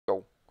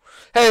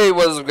Hey,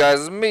 what's up,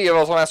 guys? It's me,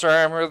 also Master.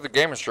 I'm here at the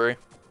TheGamersTree.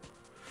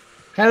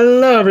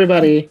 Hello,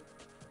 everybody.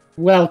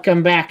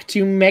 Welcome back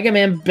to Mega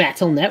Man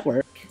Battle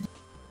Network.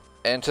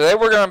 And today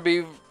we're going to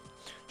be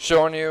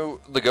showing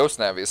you the Ghost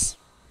Navies.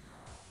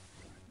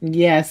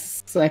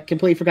 Yes, I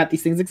completely forgot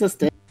these things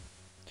existed.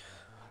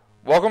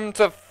 Welcome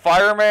to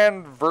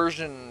Fireman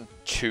version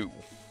 2.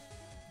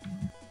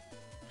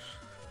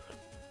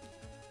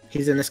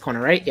 He's in this corner,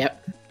 right?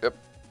 Yep. Yep.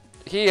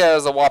 He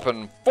has a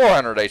whopping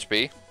 400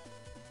 HP.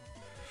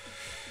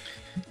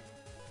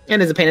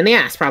 And is a pain in the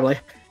ass, probably.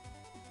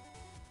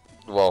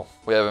 Well,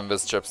 we have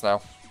invis chips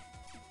now.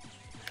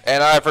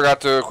 And I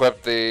forgot to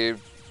equip the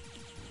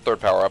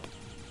third power-up.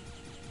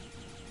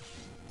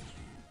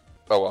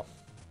 Oh well.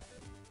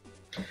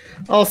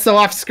 Also,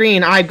 off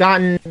screen, I've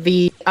gotten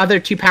the other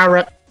two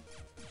power-up.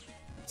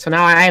 So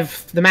now I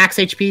have the max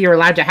HP you're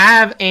allowed to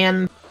have,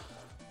 and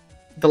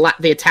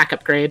the attack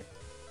upgrade.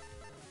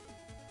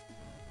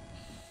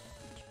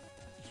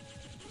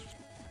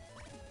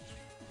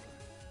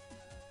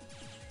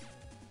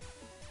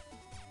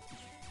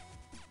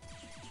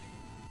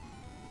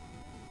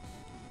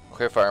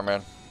 Okay,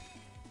 Fireman.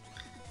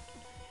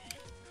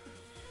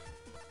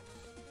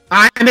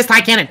 I missed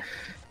high cannon.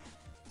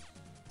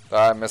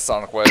 I missed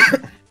Sonic Wave.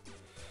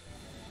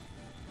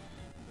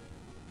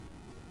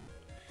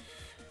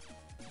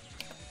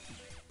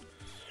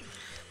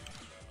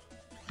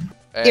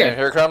 And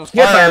here comes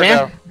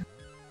Fireman.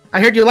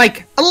 I heard you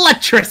like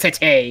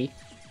electricity.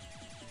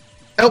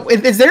 Oh,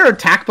 is there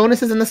attack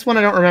bonuses in this one?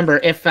 I don't remember.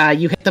 If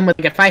you hit them with,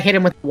 if I hit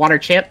him with water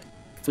chip,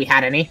 if we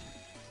had any,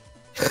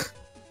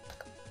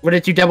 would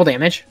it do double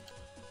damage?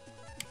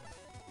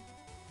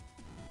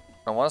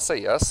 I want to say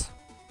yes.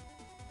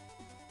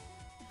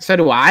 So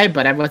do I,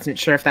 but I wasn't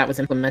sure if that was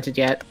implemented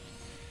yet.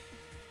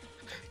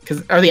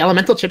 Because are the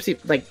elemental chips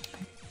like?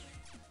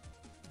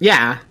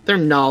 Yeah, they're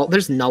null.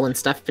 There's null and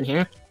stuff in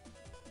here.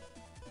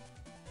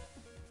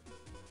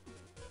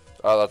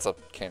 Oh, that's a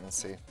cannon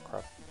C.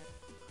 Crap.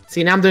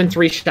 See, now I'm doing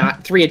 3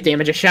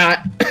 damage a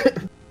shot,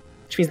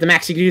 which means the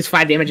max you can do is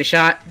 5 damage a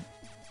shot.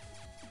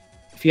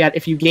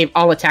 If you gave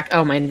all attack,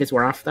 oh, my invis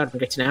were off. That would be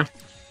good to know.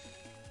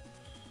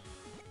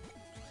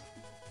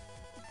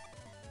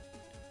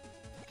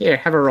 Here,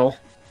 have a roll.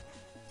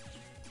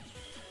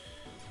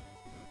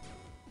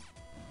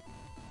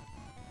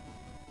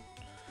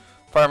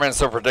 Fireman's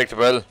so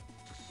predictable.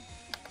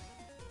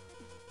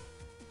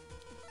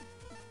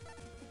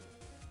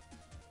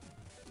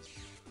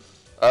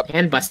 Up.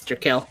 And Buster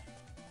kill.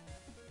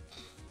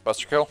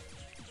 Buster kill.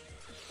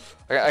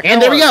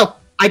 And there we go!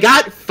 I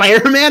got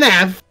Fireman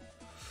F!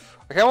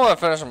 I kinda wanna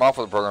finish him off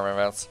with the program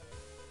events.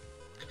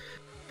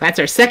 That's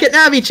our second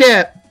Navi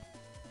chip!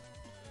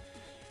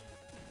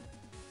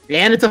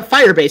 And it's a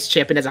fire-based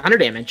chip and it's 100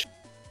 damage.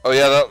 Oh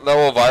yeah, that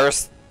little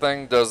virus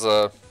thing does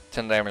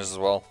 10 damage as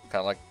well.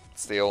 Kinda like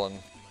steel and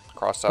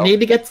cross out. We need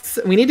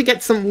to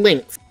get some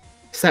links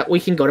so that we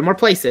can go to more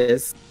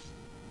places.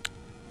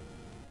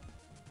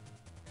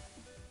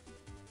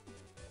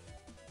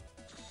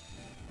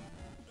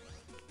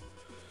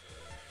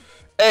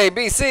 A,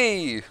 B,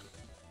 C!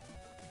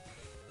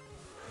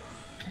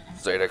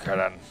 Zeta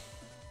Cannon.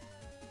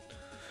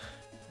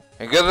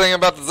 And good thing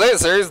about the Zeta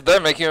series, they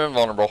make you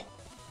invulnerable.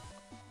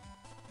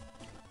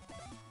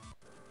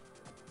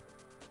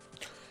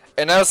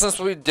 And now since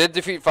we did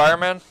defeat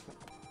Fireman,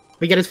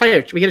 We get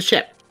his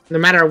ship, no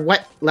matter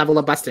what level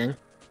of busting.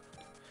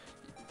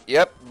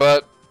 yep,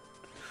 but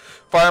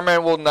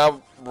Fireman will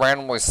now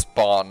randomly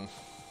spawn.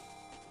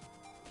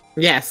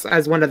 Yes,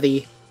 as one of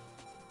the...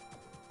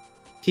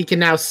 He can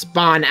now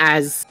spawn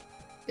as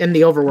in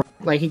the overworld.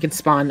 Like, he can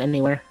spawn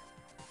anywhere.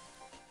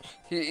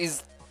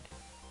 He's...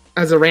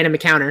 As a random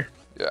encounter.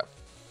 Yeah.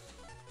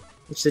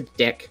 Which is a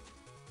dick.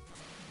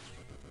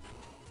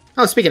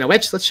 Oh, speaking of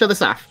which, let's show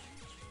this off.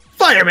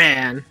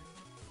 Fireman!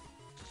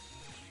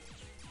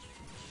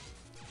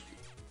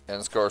 And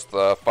of course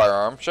the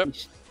firearm ship.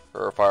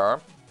 Or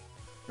firearm.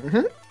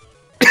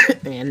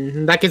 Mm-hmm.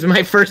 And that gives me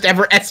my first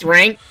ever S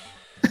rank.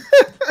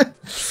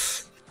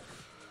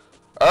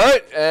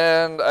 Alright,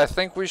 and I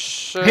think we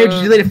should... Hey, did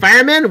you delete a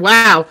fireman?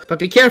 Wow, but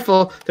be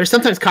careful. There's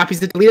sometimes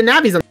copies that delete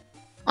navies on.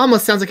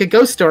 Almost sounds like a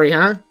ghost story,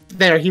 huh?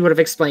 There, he would have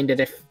explained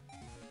it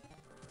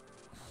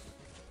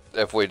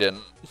if we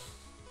didn't.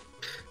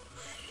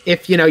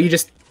 If, you know, you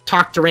just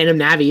talk to random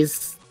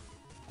navies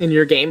in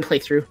your game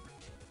playthrough.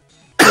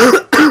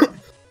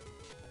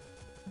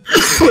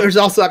 There's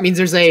also, that means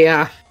there's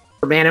a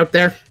man out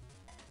there.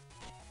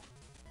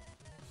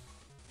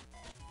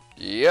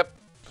 Yep.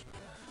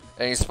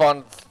 And he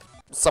spawned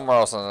somewhere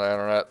else on the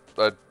internet.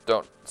 I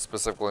don't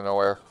specifically know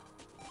where.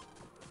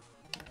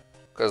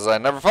 Because I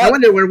never fought. I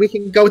wonder where we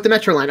can go with the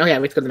Metro line. Oh yeah,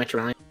 we have to go to the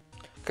Metro line.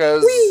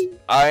 Because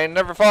I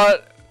never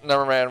fought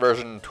Neverman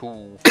version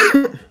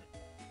 2.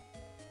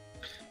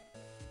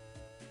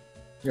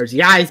 There's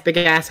Yai's big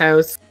ass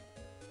house.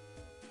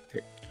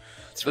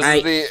 This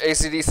is the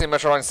ACDC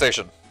Metro line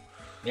station.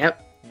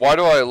 Yep. Why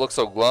do I look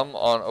so glum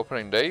on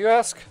opening day, you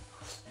ask?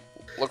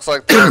 Looks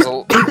like there's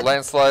a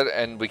landslide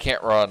and we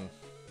can't run.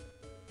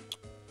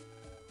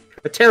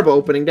 A terrible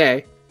opening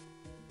day.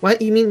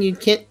 What? You mean you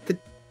can't...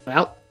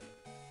 Well,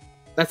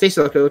 that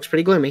station looks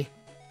pretty gloomy.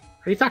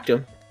 How do you talk to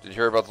him? Did you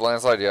hear about the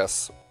landslide?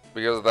 Yes.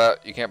 Because of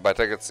that, you can't buy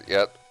tickets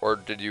yet. Or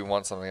did you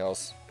want something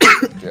else?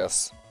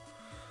 Yes.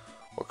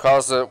 What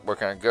caused it? Where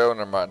can I go?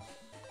 Never mind.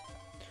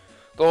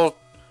 The whole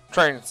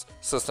train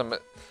system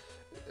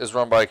is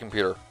run by a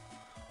computer.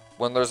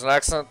 When there's an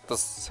accident, the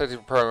safety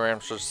program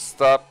should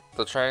stop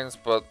the trains,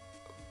 but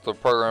the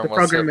program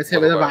is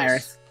hit with a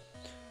virus.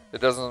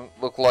 It doesn't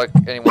look like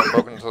anyone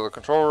broke into the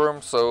control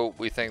room, so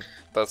we think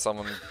that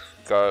someone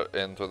got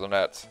in through the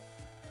net.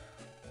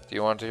 Do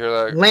you want to hear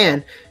that?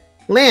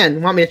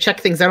 Lan, want me to check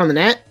things out on the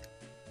net?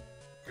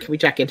 Can we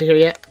jack into here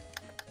yet?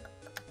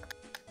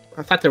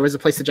 I thought there was a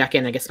place to jack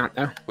in. I guess not,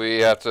 though. We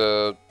have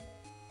to...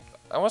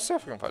 I want to see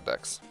if we can find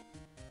Dex.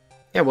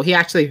 Yeah, well, can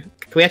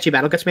we actually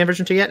battle Gutsman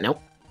version 2 yet?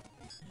 Nope.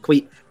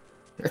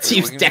 Let's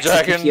use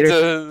Dex's computer.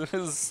 Into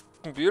his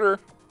computer.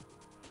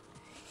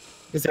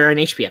 Is there an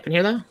HP up in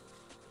here, though?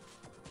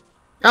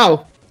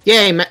 Oh,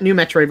 yay, new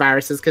Metroid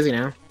viruses, because, you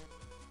know.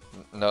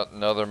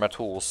 No, they're my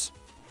tools.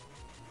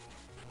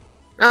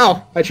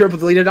 Oh, I triple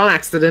deleted on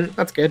accident.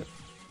 That's good.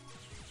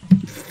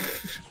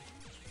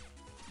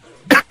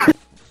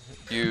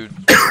 You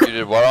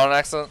did what on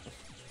accident?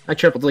 I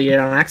triple deleted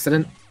on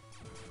accident.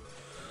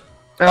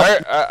 Oh.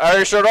 I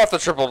already showed off the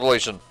triple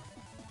deletion.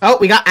 Oh,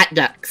 we got at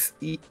Dex.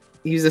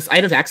 Use this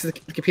item to access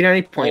the computer at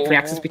any point. Free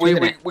access between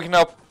the net. We can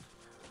now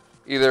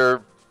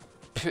either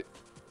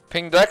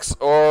ping Dex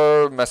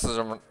or message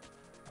him on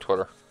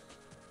Twitter.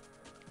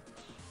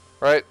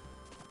 Right?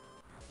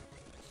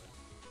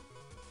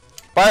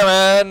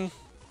 Fireman!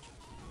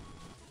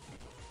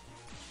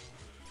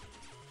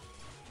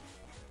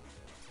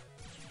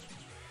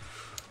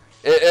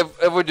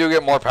 If we do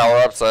get more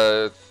power-ups,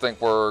 I think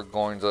we're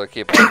going to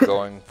keep on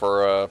going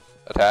for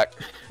attack.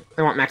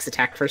 I want max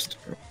attack first.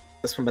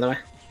 This one, by the way.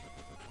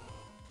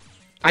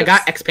 I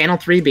got X panel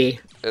 3B.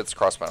 It's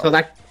cross panel.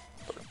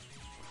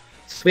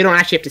 So we don't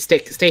actually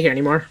have to stay here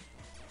anymore.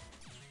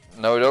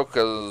 No, we don't,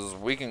 because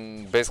we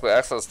can basically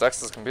access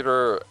Dex's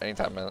computer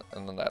anytime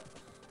in the net.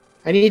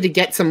 I need to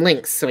get some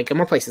links so we can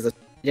more places.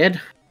 Don't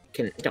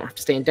have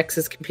to stay in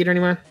Dex's computer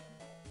anymore.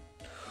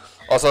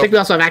 Also, I think we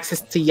also have access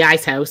to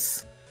Yai's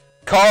house.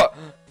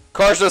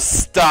 Cars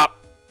just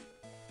stop.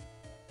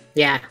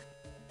 Yeah.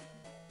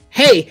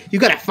 Hey, you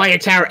got a fire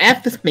tower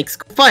F? This makes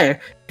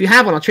fire. If you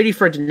have one, I'll trade you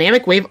for a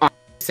dynamic wave.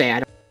 Say I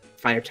don't have a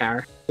fire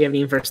tower. We haven't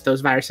even versed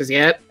those viruses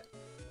yet.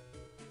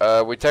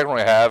 We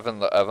technically have in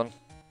the oven.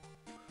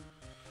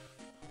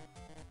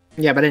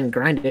 Yeah, but I didn't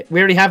grind it. We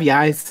already have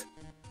Yai's.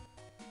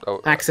 Oh.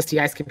 Access to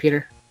Yai's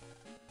computer.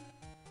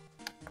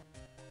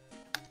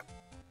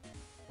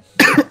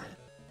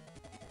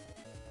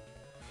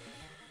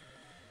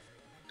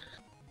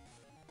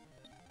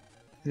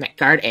 Net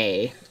card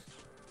A.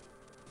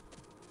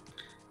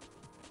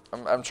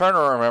 I'm trying to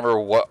remember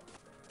what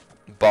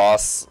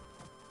boss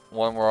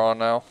one we're on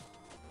now.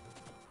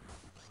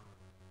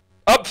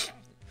 Up!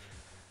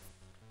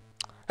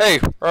 Hey,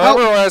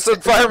 remember when I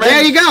said Fireman?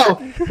 There you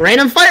go!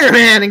 Random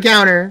Fireman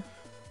encounter!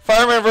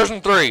 Fireman version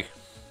 3.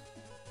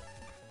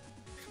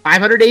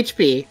 500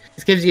 HP.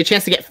 This gives you a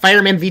chance to get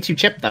Fireman V2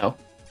 chip, though.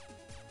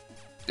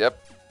 Yep.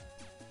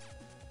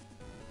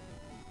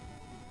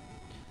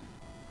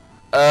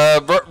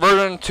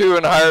 Version 2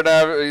 and higher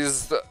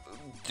navies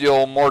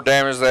deal more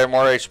damage, they have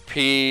more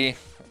HP,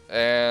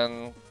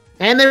 and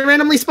they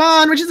randomly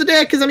spawn, which is a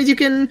dick, because that means you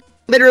can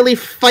literally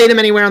fight them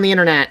anywhere on the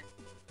internet.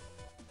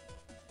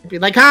 Be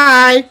like,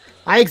 hi,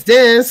 I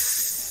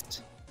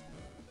exist.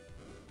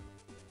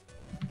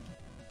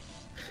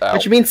 Ow.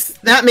 Which means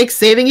that makes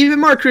saving even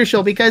more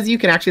crucial, because you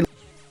can actually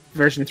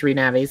version 3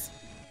 navies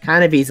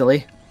kind of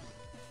easily.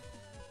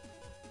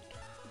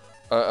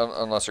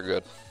 Unless you're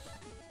good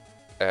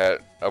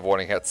at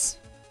avoiding hits.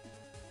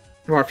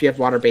 Or if you have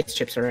water-based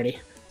chips already.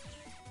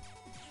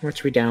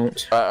 Which we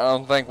don't. I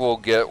don't think we'll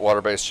get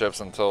water-based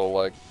chips until,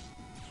 like,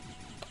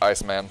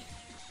 Iceman.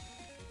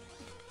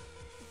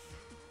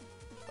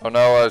 Oh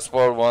no, I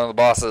spoiled one of the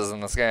bosses in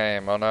this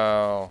game. Oh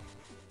no.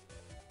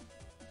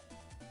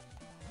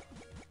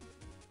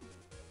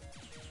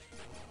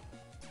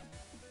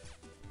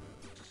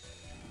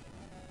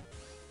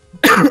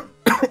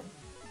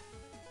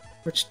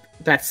 Which,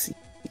 that's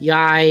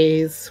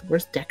Yai's.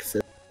 Where's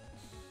Dex's?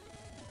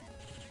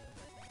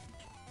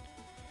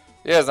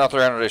 Yeah, it's now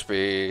 300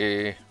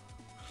 HP.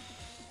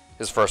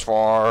 His first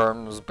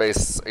form's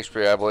base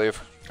HP, I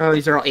believe. Oh,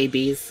 these are all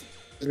ABs.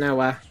 There's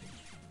no,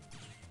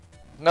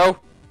 No.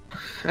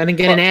 I didn't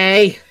get an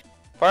A.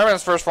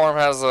 Fireman's first form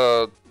has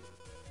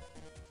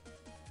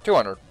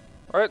 200,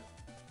 right?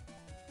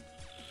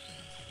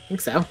 I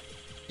think so.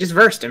 Just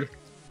versed him.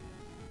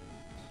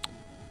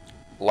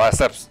 Last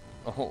steps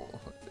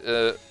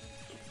in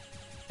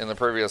the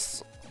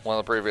previous one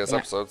of the previous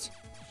episodes.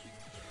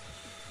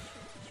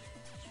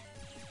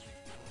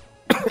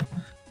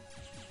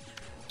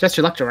 Just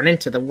your luck to run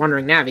into the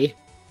wandering Navi.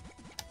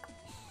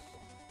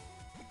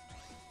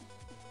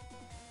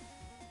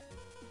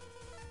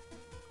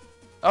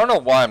 I don't know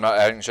why I'm not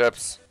adding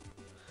chips.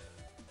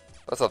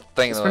 That's a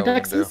thing that I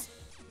want to do.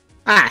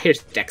 Ah,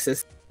 here's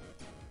Dex's.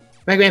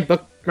 Mega Man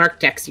bookmark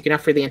text. You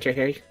cannot freely enter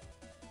here.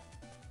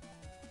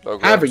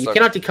 Okay, However, you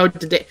cannot decode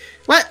the data.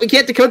 What? We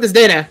can't decode this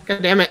data.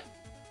 God damn it.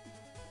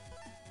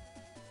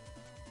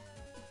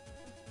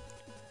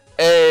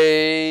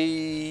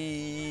 Hey,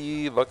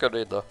 look at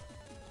it.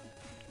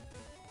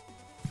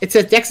 It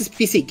says Dex's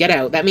PC. Get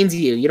out. That means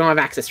you. You don't have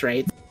access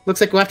rights. Looks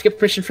like we'll have to get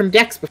permission from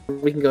Dex before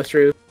we can go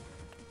through.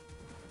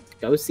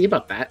 Go see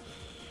about that.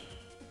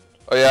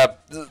 Oh yeah,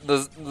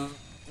 the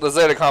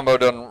Zeta combo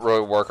doesn't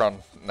really work on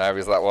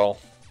Navis that well.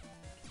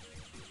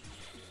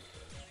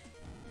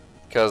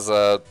 Because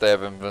they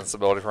have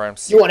invincibility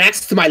frames. You want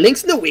access to my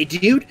links? No way,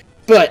 dude.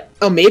 But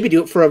I'll maybe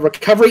do it for a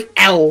recovery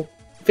L.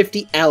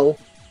 50L.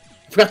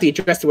 I forgot the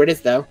address to where it is,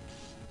 though.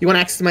 You want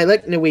access to my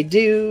link? No way,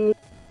 dude.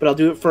 But I'll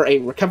do it for a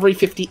recovery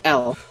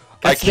 50L.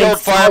 I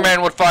killed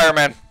Fireman with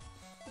Fireman.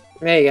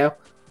 There you go.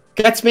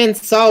 Gutsman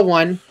saw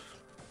one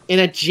in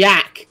a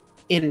jack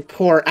in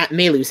port at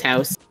Meilu's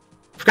house.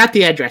 Forgot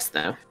the address,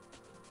 though.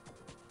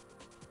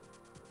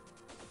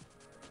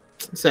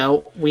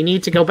 So, we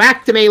need to go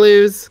back to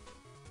Meilu's.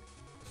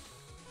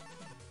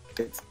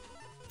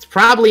 It's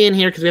probably in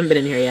here because we haven't been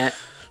in here yet.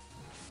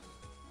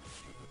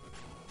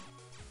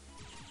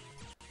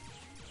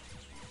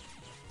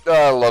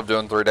 I love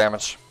doing 3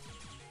 damage.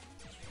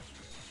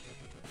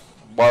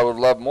 What I would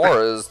love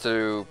more is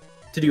to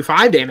do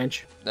 5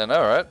 damage. I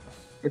know, right?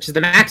 Which is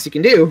the max you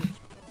can do.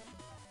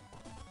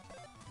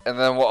 And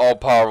then I'll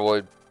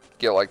probably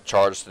get like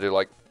charged to do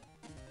like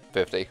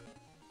 50.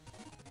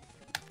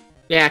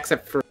 Yeah,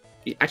 except for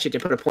you actually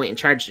have to put a point in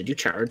charge to do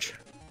charge.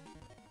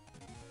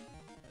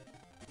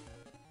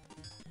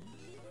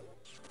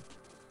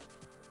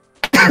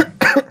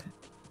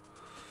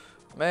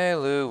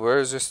 Meilu,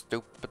 where's your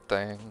stupid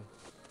thing?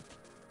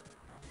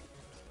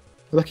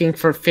 Looking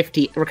for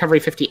 50 recovery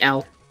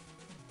 50L.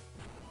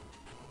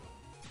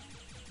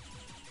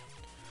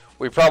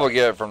 We probably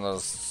get it from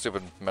those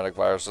stupid medic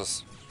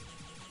viruses.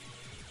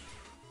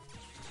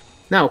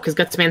 No, because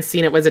Gutsman's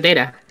seen it was a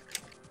data.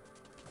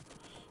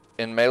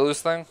 In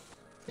Meilu's thing?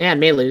 Yeah,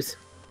 Meilu's.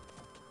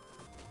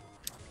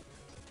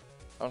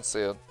 I don't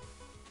see it.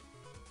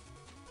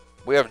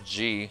 We have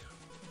G.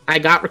 I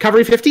got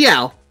recovery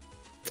 50L.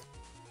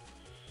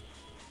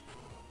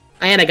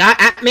 And I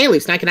got at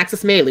Meilu's, and I can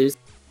access Meilu's.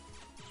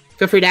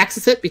 Feel free to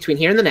access it between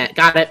here and the net.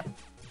 Got it.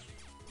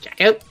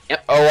 Check out.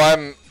 Yep.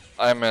 Oh,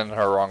 I'm in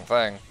her wrong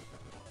thing.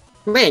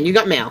 Man, you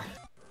got mail.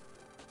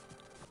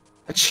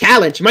 A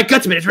challenge. My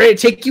Gutsman is ready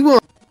to take you on.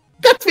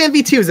 Gutsman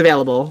V2 is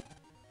available.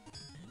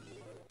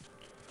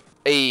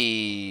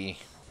 Hey,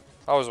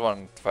 I always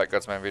wanted to fight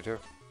Gutsman V2.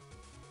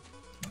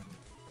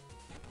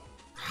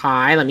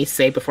 Hi, let me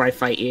say before I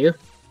fight you.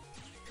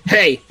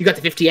 Hey, you got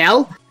the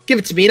 50L? Give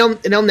it to me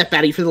and I'll net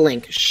battle you for the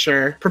link.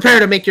 Sure. Prepare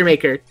to make your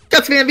maker.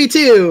 Gutsman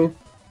V2!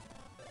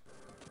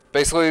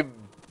 Basically,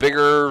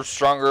 bigger,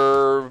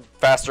 stronger,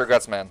 faster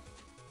Gutsman.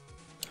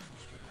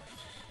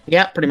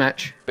 Yeah, pretty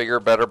much. Bigger,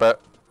 better,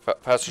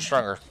 faster,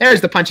 stronger.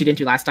 There's the punch you didn't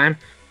do last time.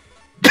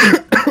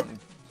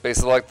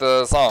 Basically like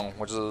the song,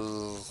 which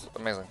is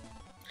amazing.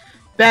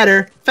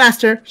 Better,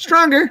 faster,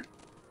 stronger.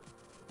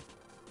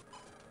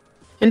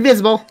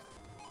 Invisible.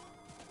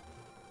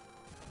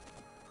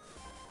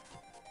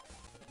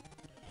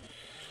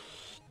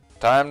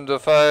 Time to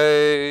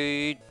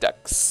fight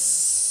Dex.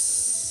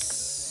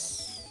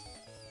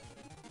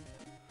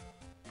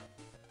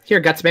 Here,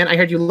 Gutsman, I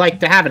heard you like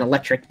to have an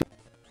electric.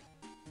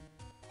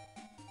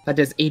 That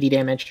does 80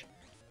 damage.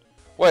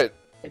 Wait.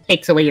 It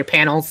takes away your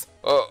panels.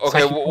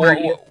 Okay, So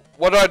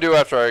what do I do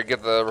after I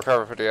get the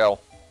Recover 50L?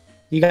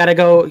 You gotta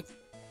go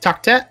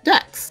talk to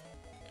Dex.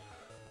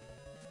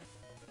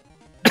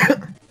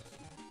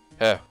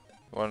 Yeah,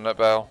 one net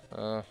battle.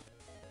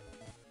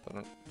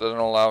 Doesn't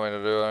allow me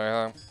to do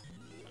anything.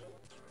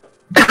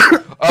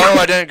 Oh,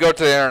 I didn't go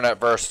to the internet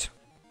first.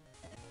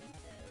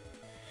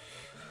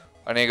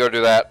 I need to go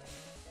do that.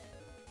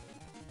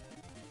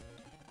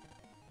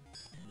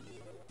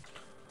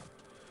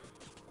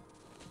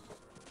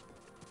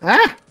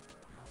 Ah!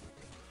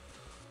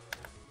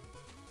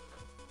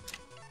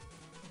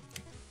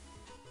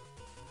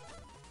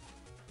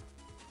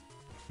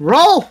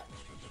 Roll!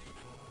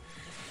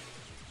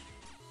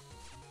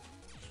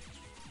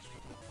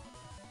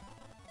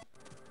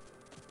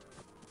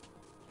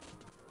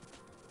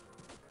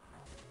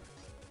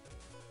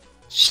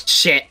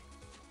 Shit.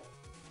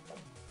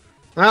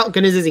 Well,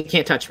 good news is he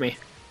can't touch me.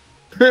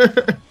 Can't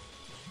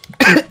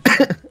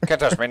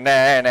touch me.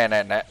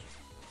 Nah.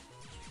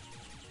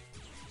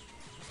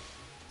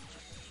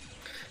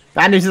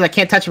 Bad news is I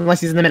can't touch him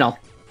unless he's in the middle.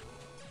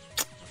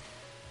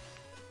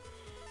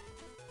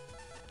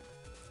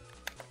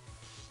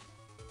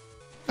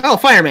 Oh,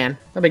 Fireman.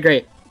 That'd be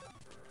great.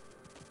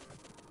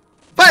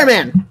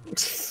 Fireman!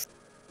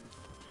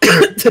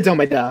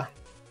 Tadomida.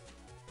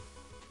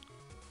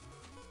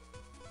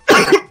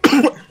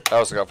 I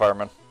also got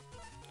Fireman.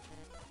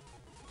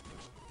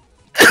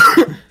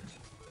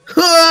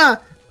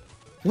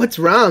 What's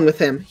wrong with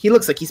him? He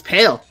looks like he's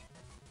pale.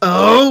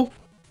 Oh?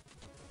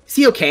 Is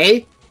he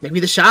okay? Maybe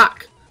the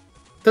shock.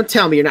 Don't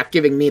tell me you're not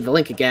giving me the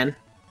link again.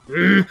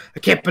 I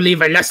can't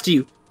believe I lost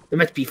you. It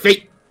might be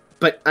fate,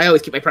 but I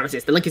always keep my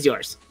promises. The link is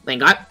yours.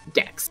 Langot,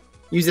 Dex.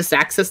 Use this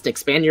access to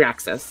expand your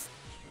access.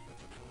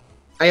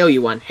 I owe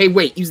you one. Hey,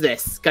 wait, use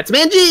this.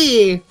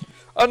 Gutsman-G!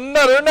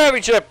 Another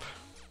Navi chip!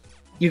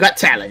 You got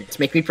talent.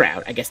 Make me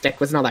proud. I guess Dex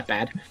wasn't all that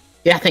bad.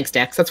 Yeah, thanks,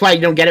 Dex. That's why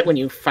you don't get it when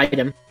you fight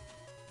him.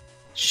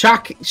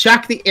 Shock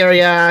the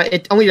area.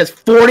 It only does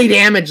 40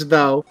 damage,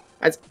 though.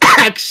 That's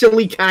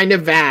actually kind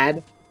of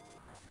bad.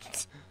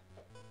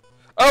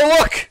 Oh,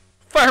 look!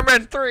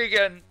 Fireman 3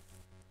 again!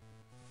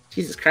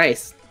 Jesus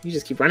Christ. You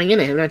just keep running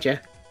into him, don't you?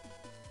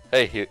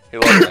 Hey, he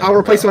loves me. I'll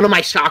replace one of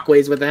my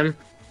shockwaves with him.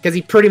 Because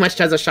he pretty much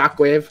has a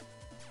shockwave.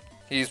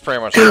 He's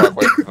pretty much a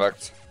shockwave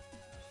effect.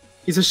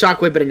 He's a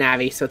shockwave but a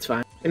Navi, so it's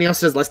fine. And he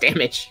also does less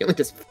damage. He only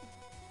does...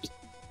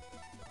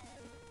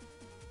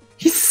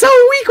 He's so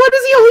weak! Why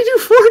does he only do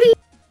 40?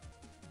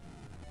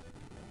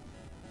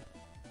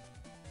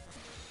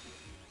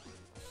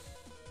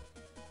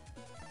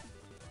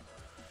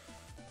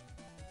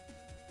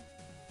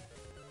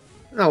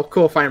 Oh,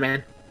 cool,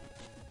 Fireman.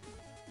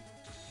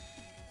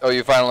 Oh,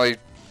 you finally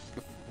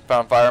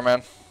found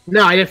Fireman?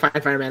 No, I didn't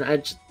find Fireman. I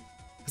was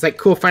like,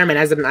 cool, Fireman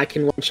has it, and I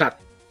can one-shot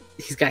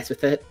these guys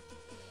with it.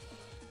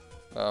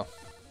 Oh.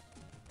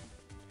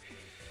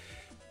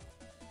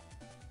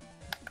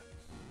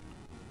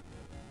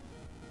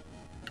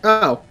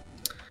 Oh.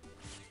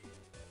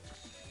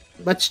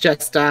 Let's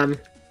just, advance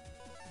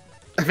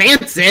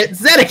it!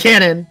 Zeta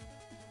Cannon!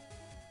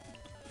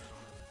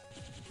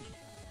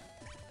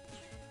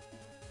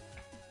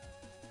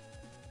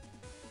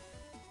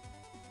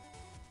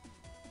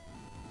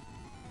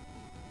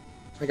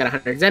 I got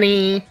 100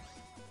 Zenny.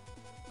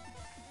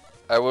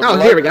 Oh,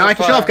 here we go. I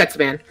can show off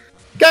Gutsman.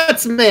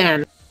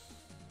 Gutsman!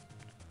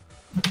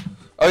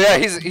 Oh yeah,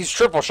 he's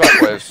triple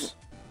shockwaves.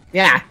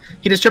 Yeah,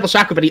 he does triple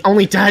shockwave, but he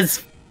only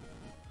does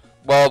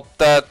Well,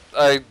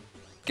 I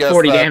guess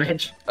 40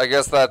 damage. I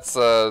guess that's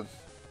the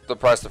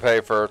price to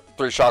pay for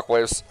 3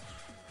 shockwaves.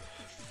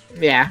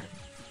 Yeah.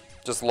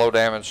 Just low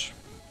damage.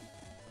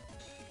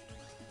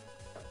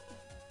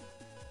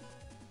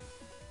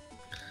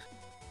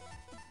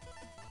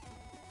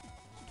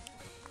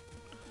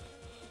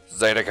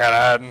 Zeta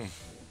Cannon.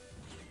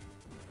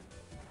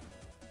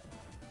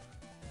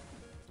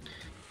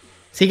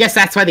 So I guess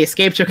that's why the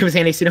escape choke was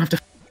handy, so you don't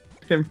have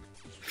to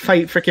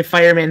fight frickin'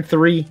 Fireman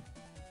 3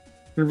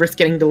 and risk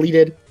getting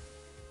deleted.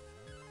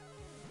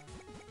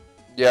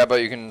 Yeah,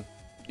 but you can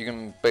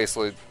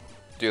basically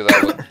do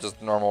that with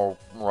just normal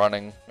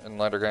running in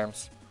later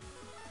games.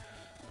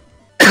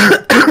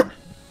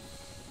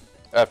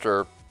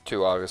 After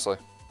 2, obviously.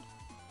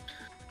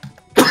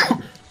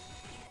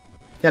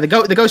 Yeah, the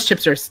ghost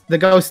chips the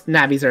ghost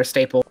navis are a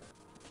staple.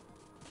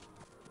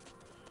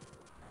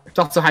 It's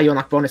also how you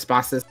unlock bonus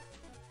bosses.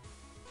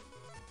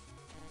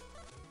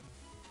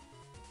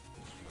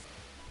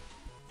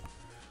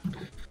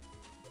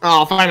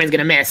 Oh, Fireman's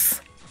gonna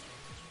miss.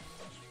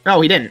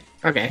 Oh, he didn't.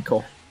 Okay,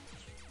 cool.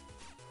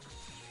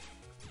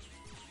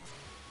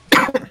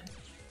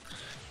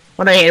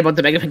 What I hate about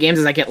the Mega Man games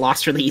is I get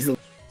lost really easily.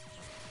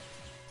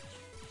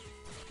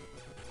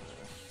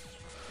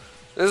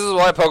 This is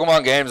why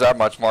Pokemon games are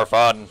much more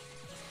fun.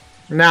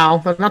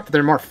 No, not that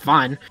they're more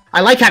fun.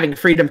 I like having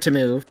freedom to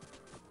move.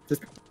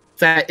 Just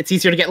that it's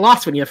easier to get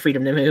lost when you have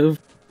freedom to move.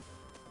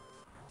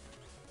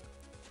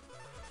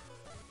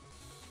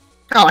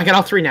 Oh, I got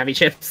all 3 Navi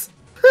chips.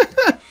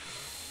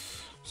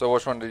 So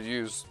which one did you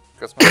use?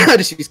 Gutsman? I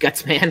just use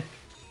Gutsman.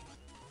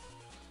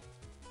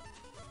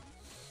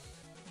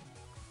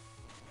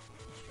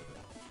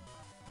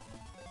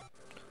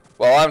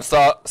 Well, I'm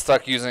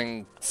stuck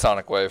using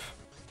Sonic Wave.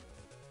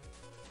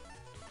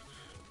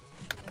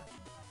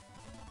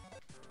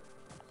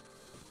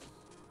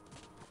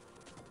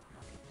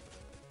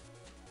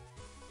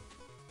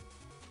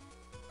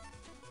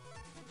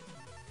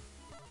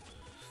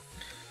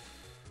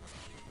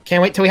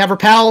 Can't wait till we have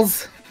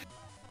repels.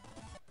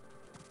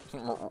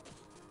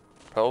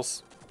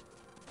 Repels?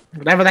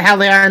 Whatever the hell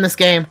they are in this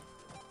game.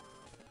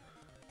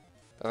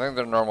 I think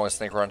they're normally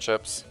sneak run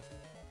chips.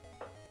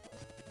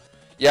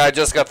 Yeah, I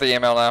just got the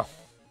email now.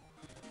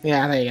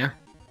 Yeah, there you go.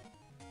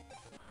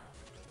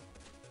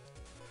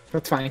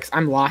 That's fine, because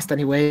I'm lost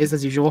anyways,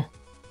 as usual.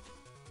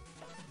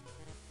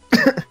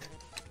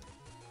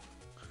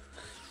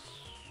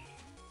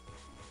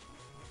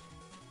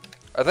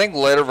 I think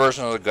later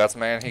version of the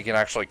Gutsman, he can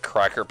actually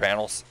crack your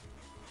panels.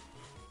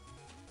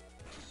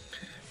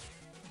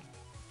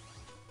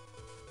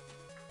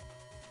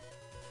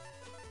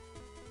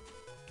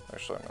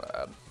 Actually, I'm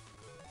gonna add.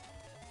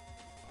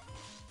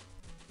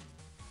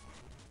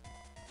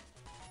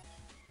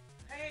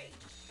 Hey!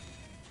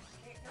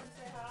 Can't come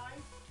say hi?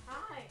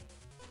 Hi!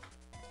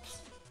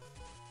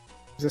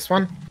 Is this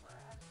one?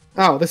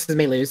 Oh, this is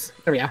Melu's.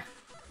 There we go.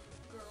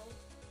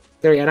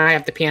 There we go, now I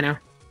have the piano.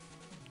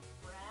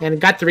 And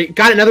got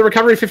another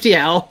recovery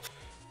 50L.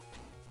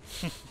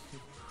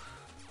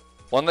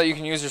 One that you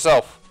can use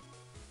yourself.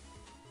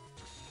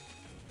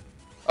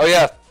 Oh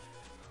yeah,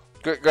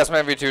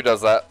 Gutsman V2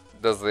 does that.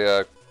 Does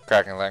the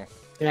cracking thing.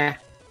 Yeah.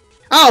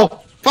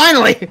 Oh,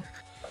 finally!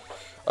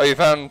 Oh, you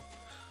found.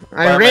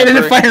 I ran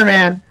into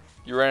Fireman.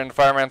 You ran into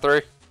Fireman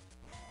 3?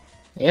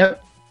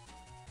 Yep.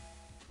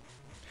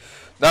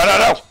 No, no,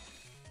 no!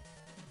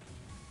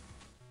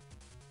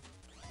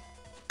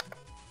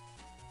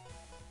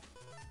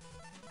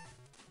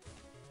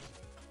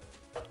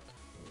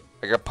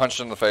 I got punched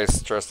in the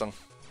face, Tristan.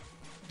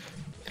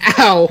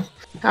 Ow!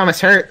 I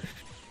almost hurt.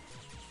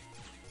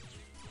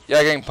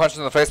 Yeah, getting punched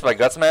in the face by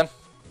Guts Man?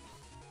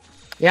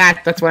 Yeah,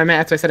 that's what I meant.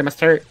 That's why I said it must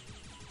hurt.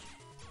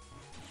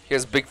 He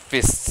has big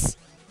fists.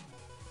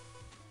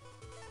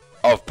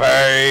 Of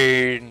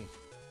pain!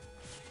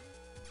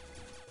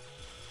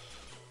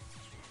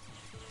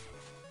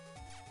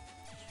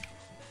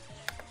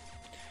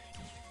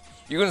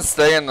 You can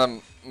stay in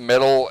the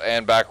middle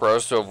and back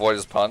rows to avoid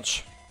his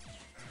punch.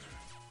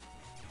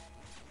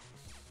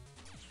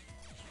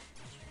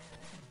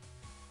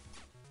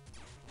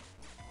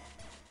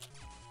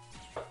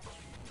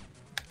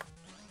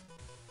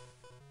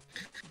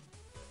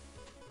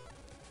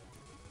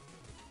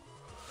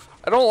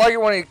 I don't like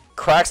it when he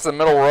cracks the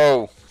middle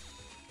row.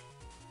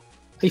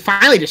 He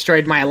finally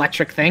destroyed my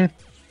electric thing.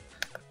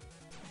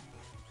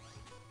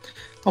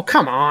 Oh,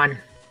 come on.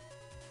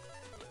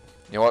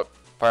 You know what?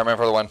 Fireman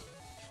for the win.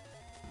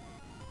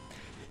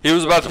 He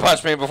was about to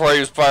punch me before I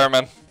used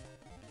Fireman.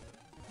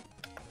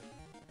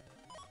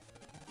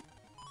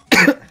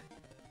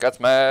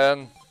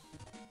 Gutsman.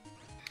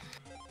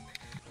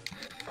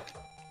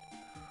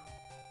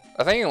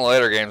 I think in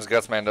later games,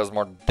 Gutsman does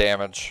more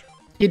damage.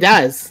 He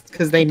does,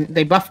 because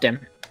they buffed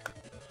him.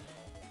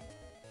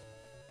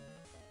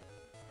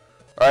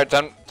 Alright,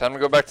 time to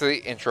go back to the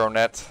intro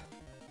net.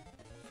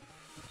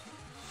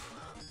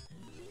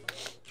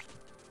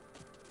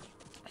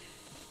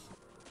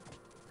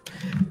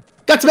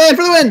 Gutsman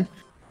for the win!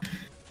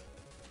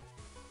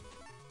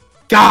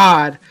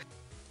 God!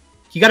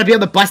 You gotta be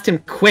able to bust him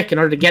quick in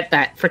order to get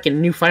that freaking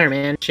new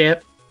Fireman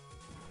chip.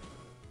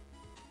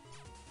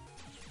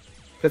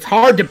 It's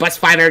hard to bust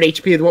 500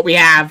 HP with what we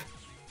have.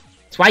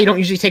 That's why you don't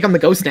usually take on the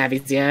Ghost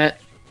Navies yet.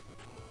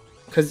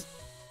 Because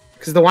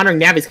the Wandering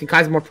Navies can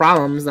cause more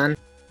problems than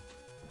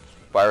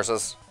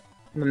Viruses.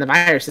 the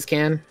viruses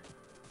can.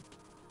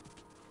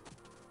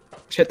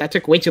 Shit, that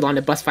took way too long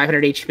to bust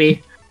 500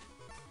 HP.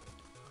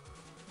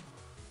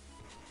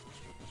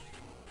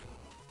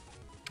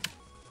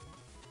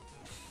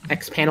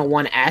 X Panel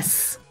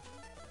 1S.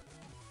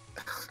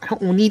 I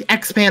don't need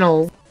X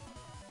Panels.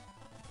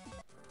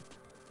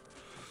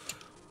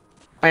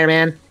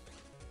 Fireman.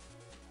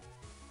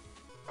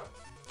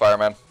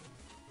 Fireman.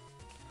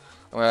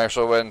 I'm gonna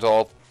actually wait until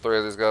all three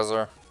of these guys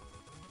are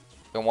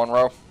in one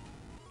row.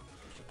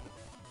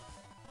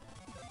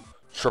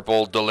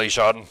 Triple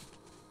deletion.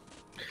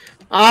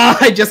 Ah,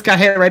 I just got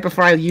hit right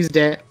before I used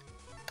it.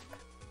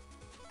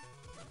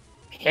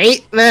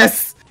 Hate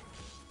this!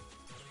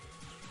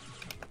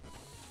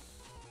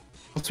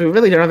 So we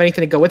really don't have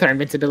anything to go with our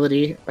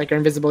invincibility, like our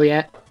invisible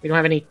yet. We don't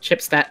have any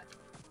chips that...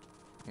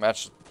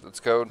 Match its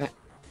code.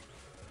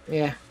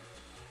 Yeah.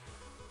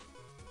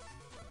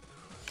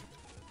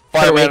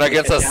 Fireman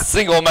against a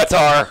single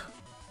Metar.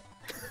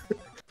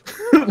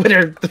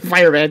 Winner, the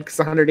Fireman, because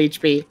 100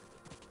 HP.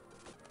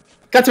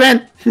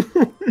 Gutsman!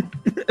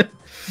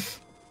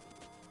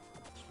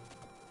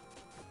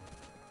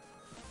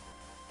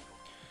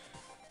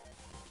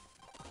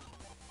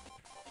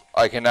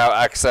 I can now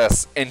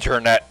access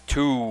Internet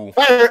 2.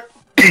 Fire!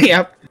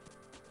 Yep.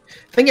 I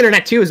think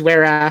Internet 2 is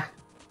where,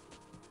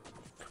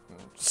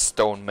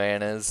 Stone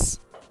Man is.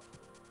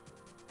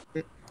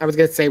 I was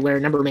gonna say where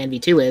Number Man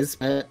V2 is,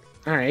 but...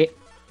 Alright.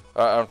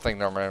 I don't think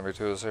Number Man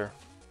V2 is here.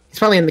 He's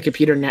probably in the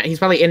computer net. He's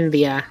probably in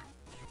the,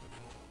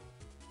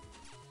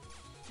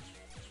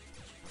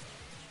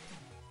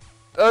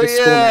 Oh the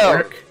school yeah!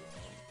 network.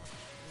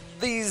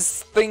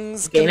 These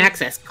things Gain can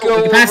access. go Cool,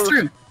 we can pass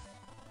over-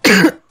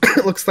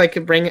 through. Looks like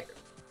it bring it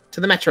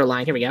to the metro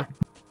line. Here we go.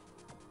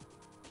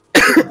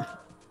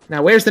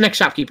 Now, where's the next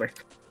shopkeeper?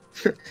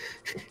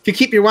 If you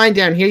keep your wind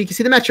down here, you can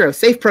see the metro.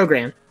 Safe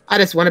program. I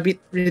just want to be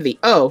rid of the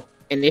O.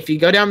 And if you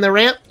go down the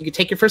ramp, you can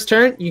take your first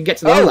turn, you can get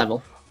to the O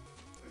level.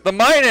 The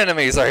mine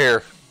enemies are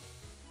here.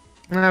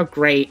 Oh,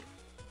 great.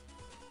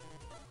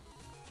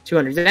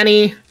 200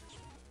 Zenny.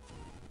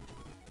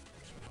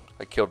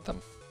 I killed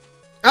them.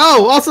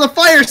 Oh, also the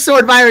fire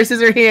sword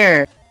viruses are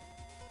here.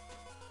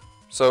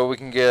 So we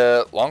can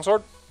get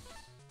longsword?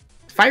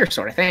 Fire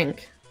sword, I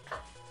think.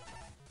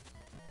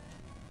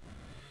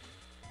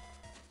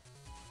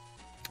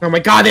 Oh my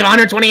god, they have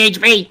 120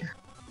 HP!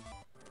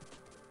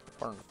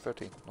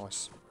 150.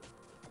 Nice.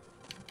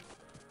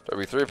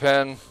 W3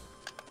 pin.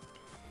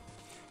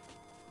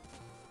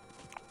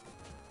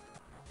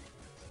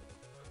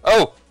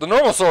 Oh, the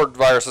normal sword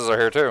viruses are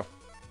here too.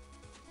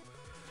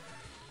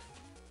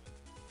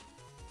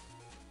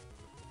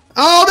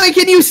 Oh, they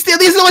can use steel.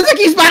 These are the ones that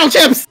can use battle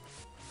chips.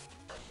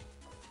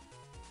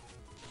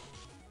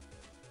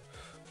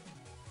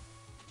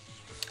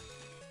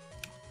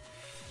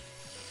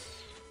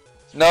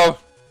 No,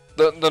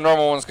 the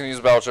normal ones can use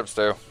battle chips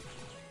too.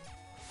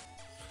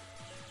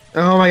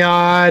 Oh my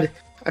god.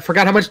 I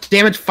forgot how much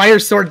damage Fire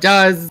Sword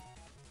does.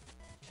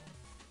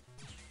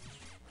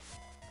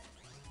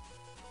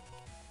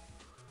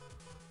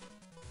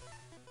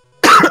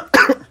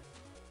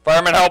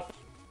 Fireman, help!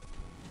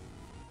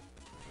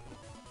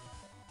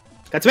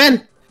 Got some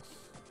in.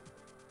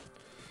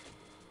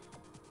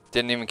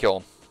 Didn't even kill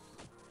him.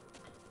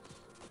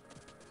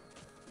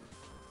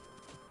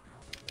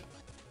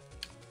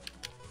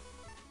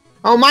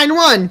 Oh, mine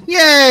won!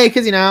 Yay!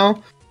 Because, you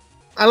know,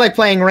 I like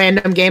playing a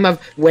random game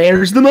of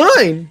where's the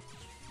mine?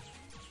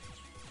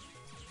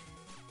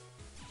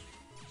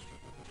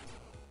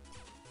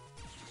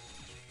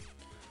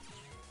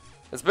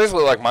 It's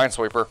basically like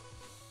Minesweeper.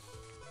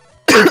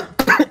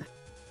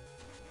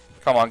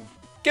 Come on,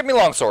 give me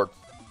longsword.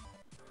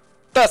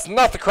 That's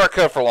not the correct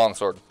code for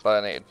longsword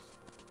that I need.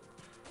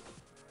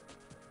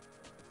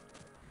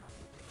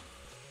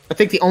 I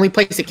think the only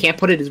place it can't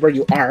put it is where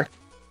you are.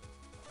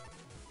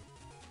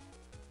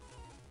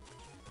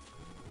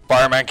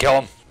 Fireman,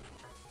 kill him.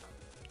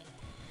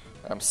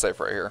 I'm safe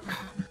right here.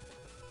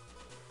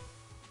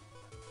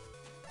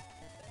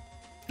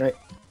 Right.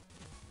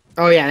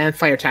 Oh yeah, and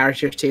fire towers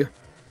here too.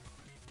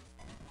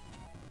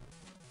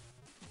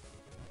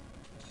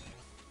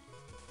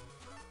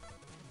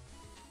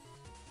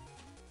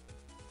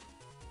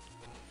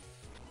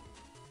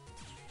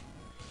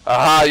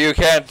 Aha, you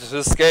can't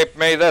escape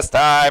me this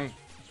time.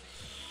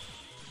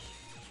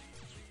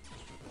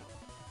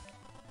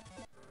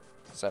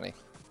 Sunny.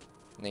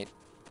 Neat.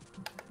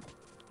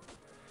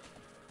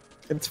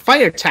 It's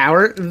fire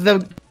tower,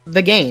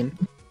 the game.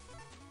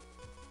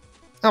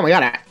 Oh my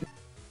god!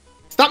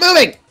 Stop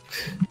moving!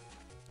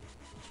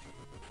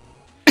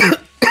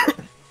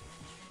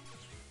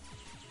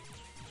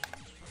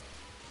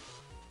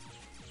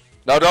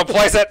 No, don't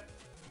place it.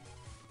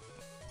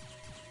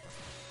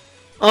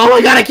 Oh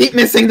my god! I keep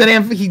missing the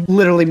damn. He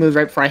literally moved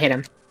right before I hit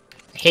him.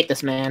 I hate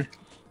this man.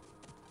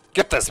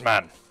 Get this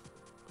man.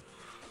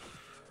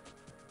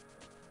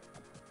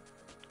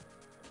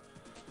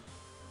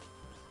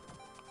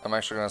 I'm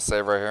actually gonna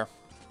save right here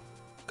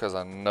because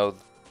I know.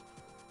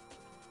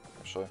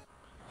 Actually.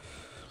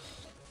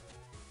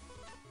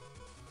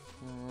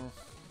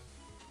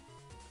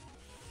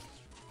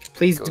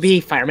 Please be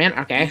fireman.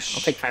 Okay, I'll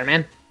take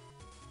fireman.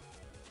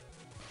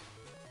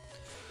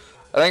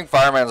 I think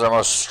Fireman's our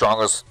most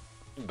strongest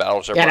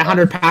battleship. Yeah, at right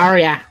 100 power.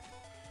 Yeah,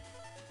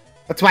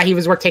 that's why he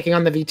was worth taking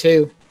on the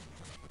V2.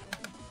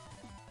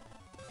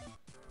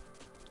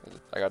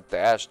 I got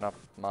dash, not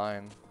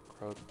mine.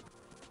 Crud.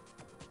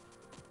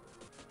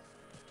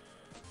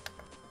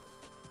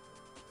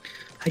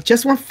 I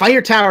just want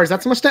fire towers.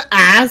 That's much to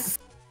ask.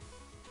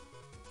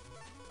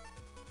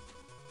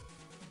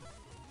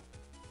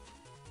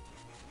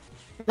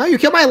 No, you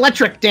killed my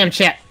electric, damn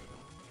shit.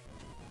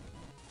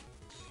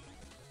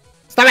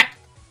 Stop it.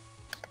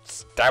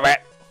 Stop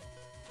it.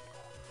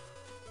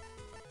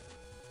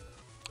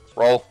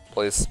 Roll,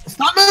 please.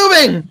 Stop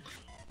moving.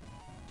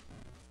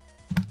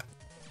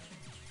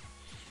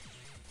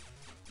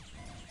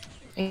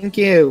 Thank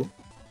you.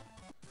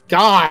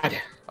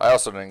 God. I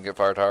also didn't get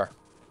fire tower.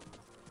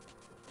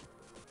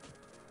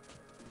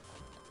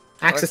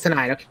 Access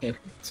denied. Okay,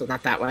 so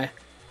not that way.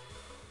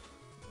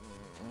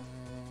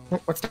 Oh,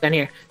 what's down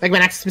here?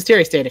 Megman access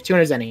mysterious data.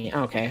 200 zenny.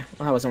 Oh, okay.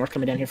 Well, that wasn't worth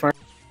coming down here for.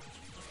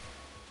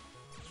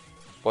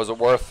 Was it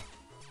worth?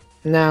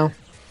 No.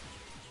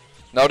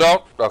 No,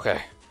 don't?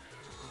 Okay.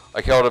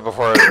 I killed it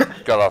before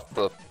it got off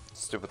the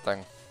stupid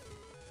thing.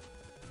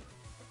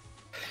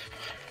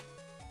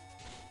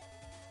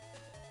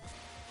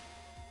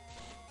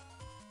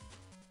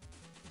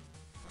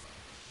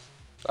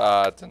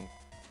 It didn't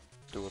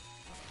do it.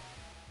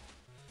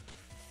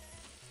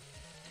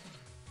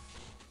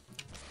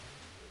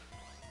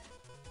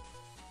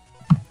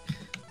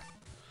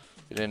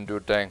 You didn't do a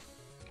dang.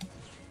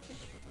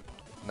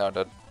 No, it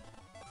did.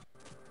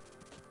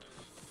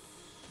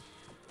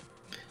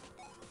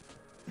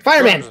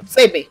 Fireman,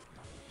 save me.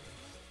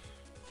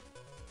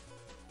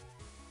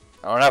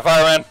 I don't have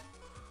fireman.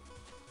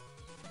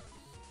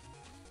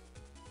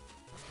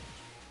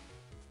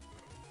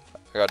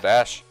 I got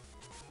dash.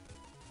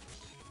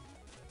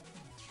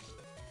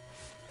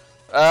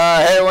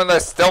 I hate when they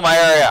steal my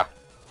area.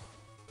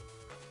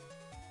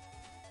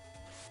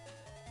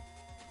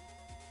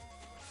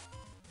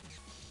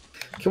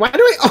 Okay, why do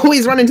I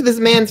always run into this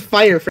man's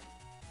fire?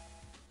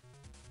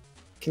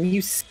 Can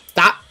you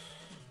stop?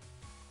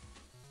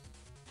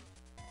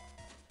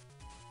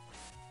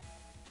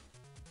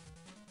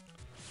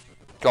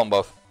 Kill them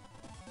both.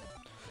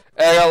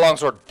 Hey, I got a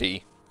longsword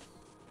D.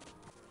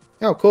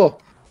 Oh,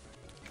 cool.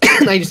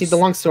 Now you just need the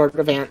longsword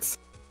advance.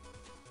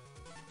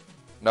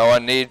 No, I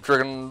need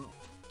friggin'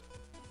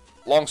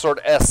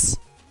 longsword S.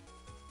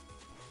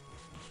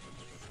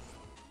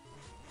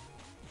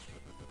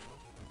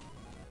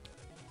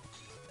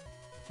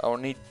 I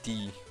don't need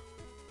D.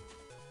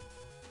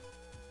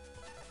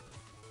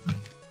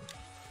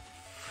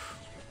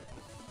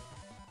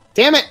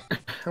 Damn it!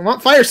 I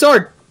want fire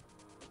sword.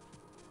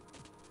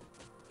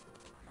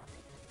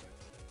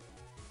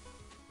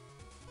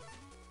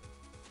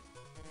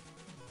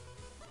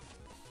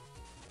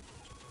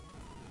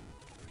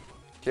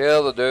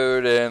 Kill the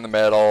dude in the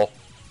middle.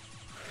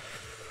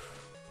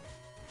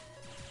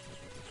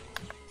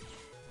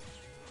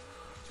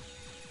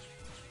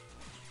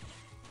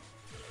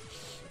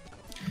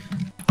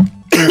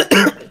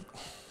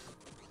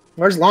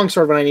 Where's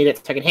longsword when I need it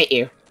so I can hit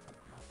you?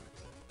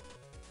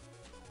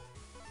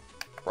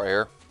 Right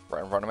here.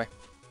 Right in front of me.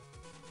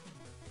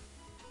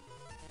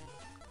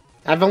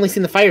 I've only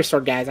seen the fire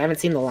sword guys. I haven't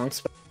seen the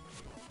longsword.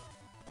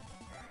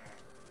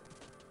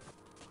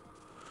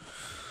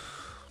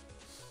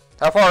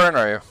 How far in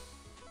are you?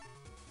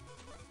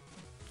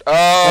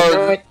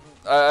 Oh,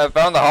 I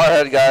found the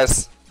hardhead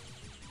guys.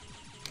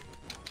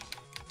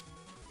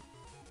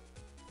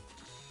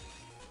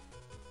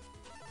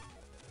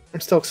 I'm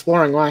still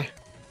exploring. Why?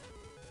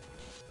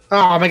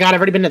 Oh my god, I've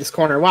already been to this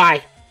corner.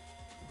 Why?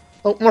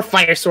 Oh, more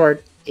fire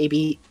sword. A,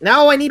 B.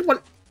 No, I need one.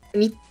 I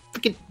need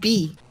freaking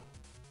B.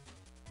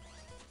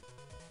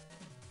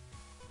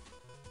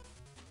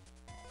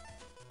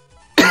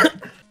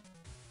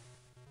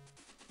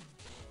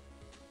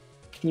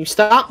 Can you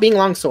stop being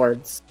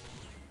longswords?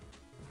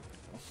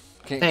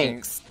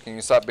 Thanks. Can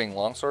you stop being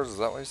longswords? Is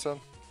that what you said?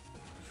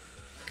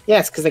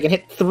 Yes, because they can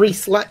hit three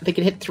they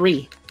can hit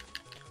three.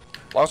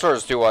 Longsword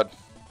is too wide.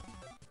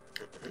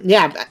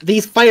 Yeah,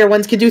 these fire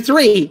ones can do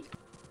three.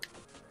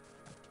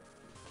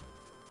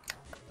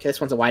 Okay, this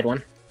one's a wide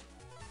one.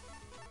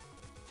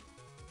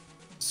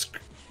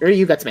 Screw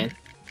you, Gutsman.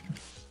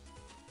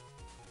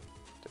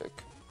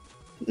 Dick.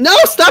 No,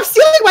 stop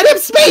stealing my damn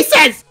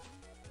spaces!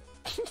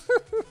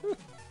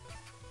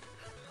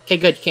 Okay,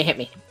 good. You can't hit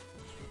me.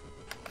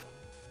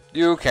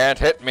 You can't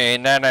hit me.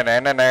 Na na na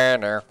na na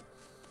na.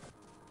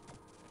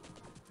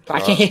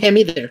 I can't hit him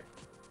either.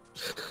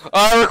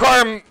 I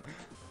require.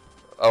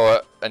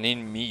 Oh, I need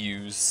me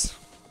use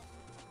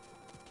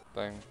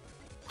thing.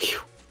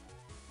 Whew.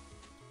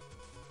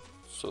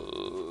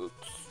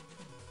 Sucks.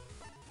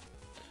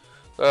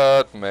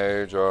 That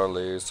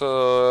majorly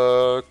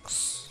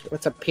sucks.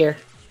 What's up here?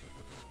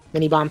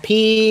 Mini bomb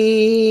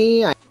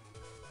P.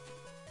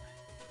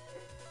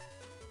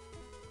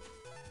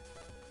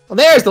 Well,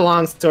 there's the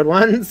longsword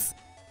ones.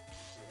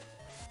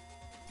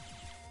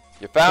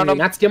 You found Can you them?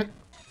 not steal?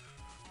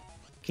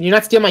 Can you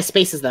not steal my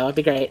spaces though? That'd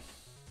be great.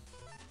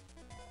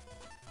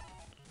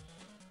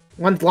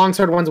 One's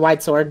longsword, one's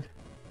wide sword.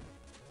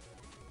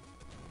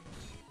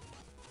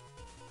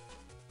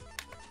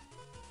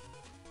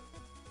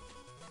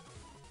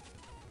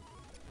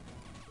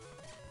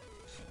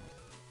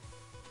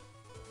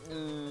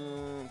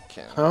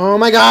 Okay. Oh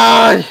my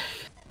god!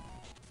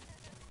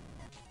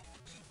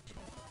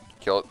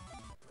 Kill it.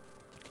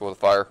 Kill with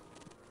fire.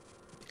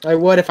 I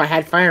would if I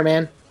had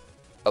fireman.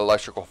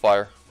 Electrical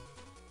fire.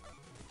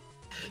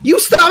 You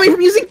stop me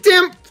from using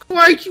damn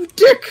like you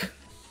dick!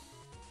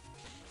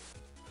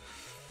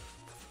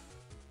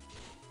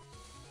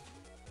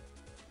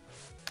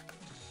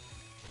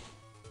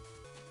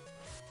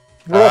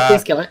 Well,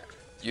 please kill it.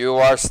 You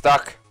are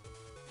stuck.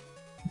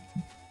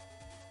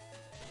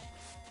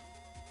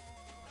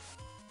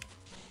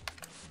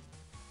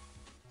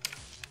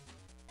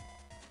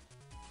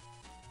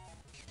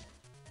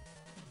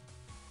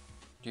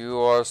 You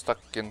are stuck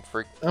in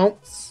freak. Oh,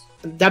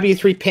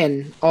 W3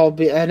 pin. I'll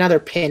be another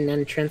pin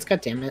entrance. God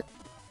damn it!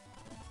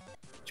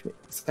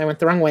 I went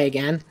the wrong way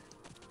again.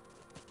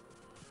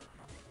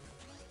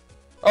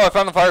 Oh, I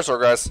found the fire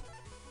sword, guys.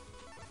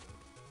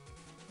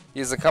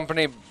 He's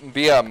accompanied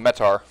via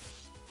Metar.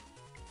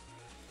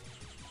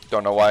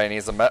 Don't know why he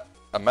needs a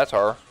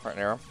Metar right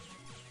near him.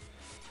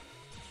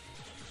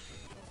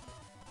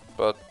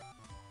 But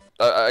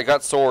I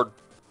got sword.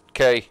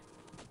 K.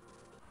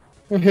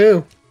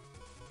 Woohoo!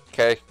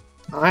 K.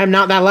 I'm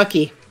not that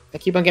lucky. I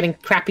keep on getting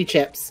crappy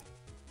chips.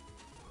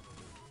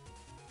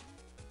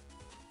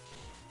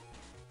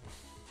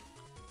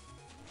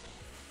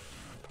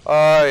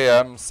 I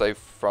am safe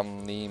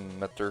from the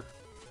Metar.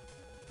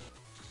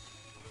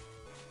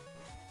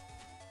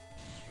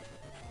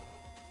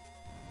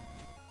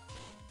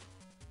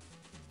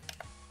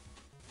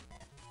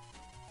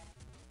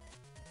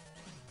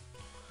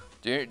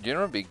 Do you know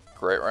what would be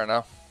great right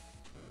now?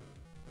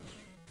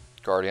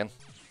 Guardian.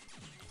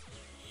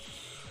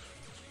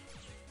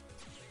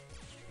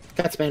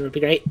 Gutsman would be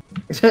great.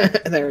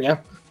 There we go.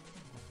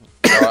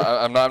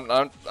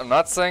 No, I'm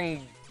not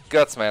saying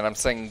Gutsman. I'm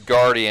saying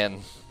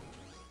Guardian.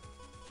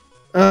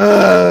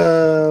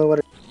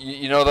 What?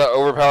 You know that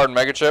overpowered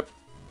mega chip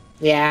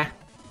Yeah.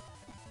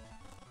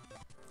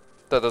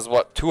 that does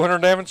what, 200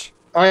 damage?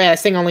 Oh yeah,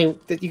 this thing only.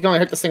 You can only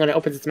hurt this thing when it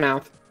opens its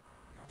mouth.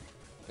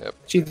 Yep.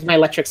 Jeez, my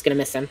electric's gonna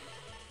miss him.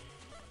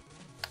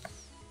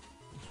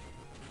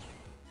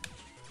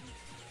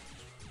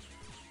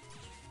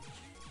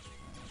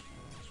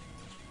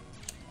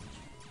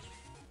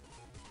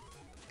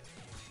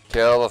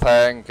 Kill the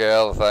thing,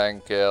 kill the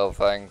thing, kill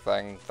the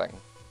thing.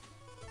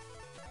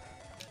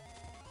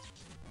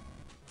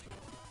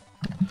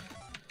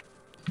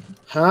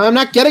 I'm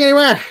not getting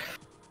anywhere.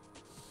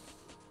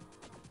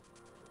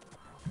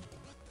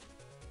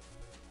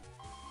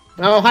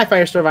 Oh, hi,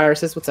 Firestore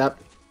Viruses. What's up?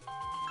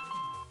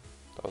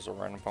 That was a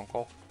random phone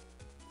call.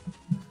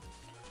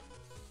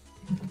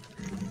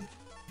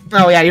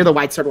 Oh yeah, you're the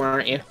wide sword one,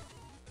 aren't you?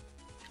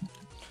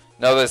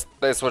 No,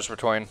 they switched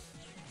between.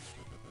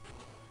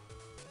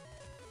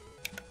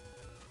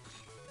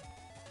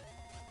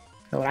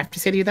 Know what I have to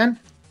say to you then?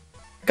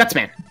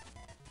 Gutsman.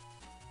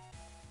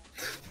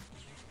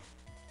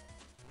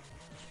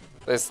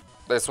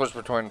 They switch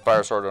between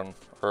fire sword and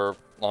or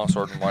long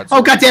sword and wide Oh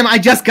sword. goddamn! I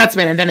just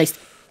Gutsman and then I.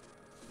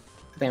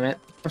 Damn it!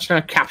 I'm just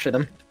trying to capture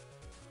them.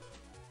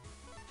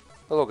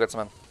 Hello,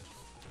 Gutsman.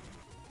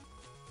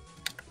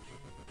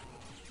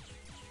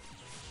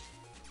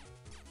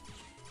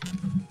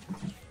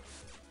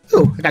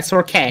 Ooh, I got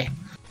Sword K.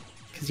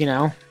 Because, you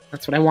know,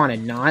 that's what I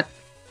wanted, not.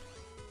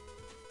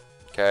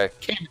 Okay.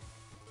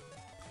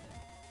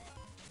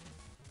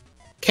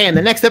 Okay, in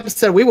the next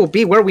episode, we will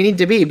be where we need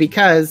to be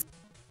because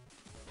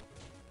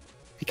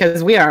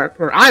we are,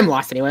 or I'm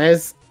lost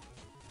anyways.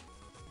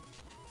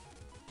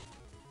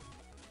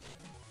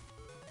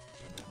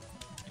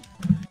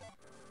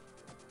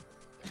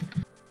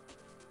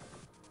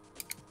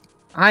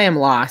 I am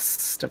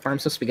lost of where I'm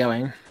supposed to be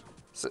going.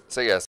 So yes.